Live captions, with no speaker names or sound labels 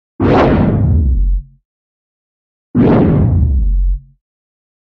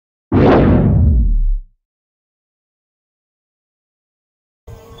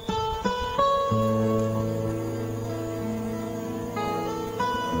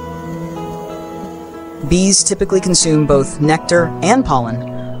Bees typically consume both nectar and pollen,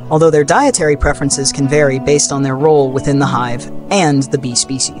 although their dietary preferences can vary based on their role within the hive and the bee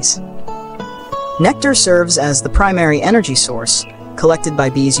species. Nectar serves as the primary energy source, collected by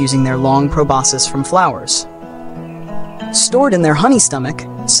bees using their long proboscis from flowers. Stored in their honey stomach,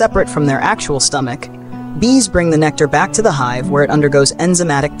 separate from their actual stomach, bees bring the nectar back to the hive where it undergoes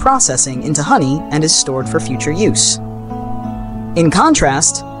enzymatic processing into honey and is stored for future use. In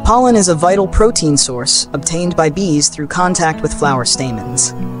contrast, pollen is a vital protein source obtained by bees through contact with flower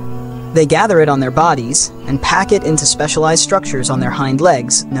stamens. They gather it on their bodies and pack it into specialized structures on their hind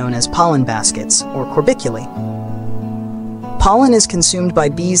legs known as pollen baskets or corbiculae. Pollen is consumed by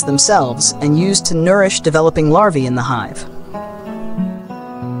bees themselves and used to nourish developing larvae in the hive.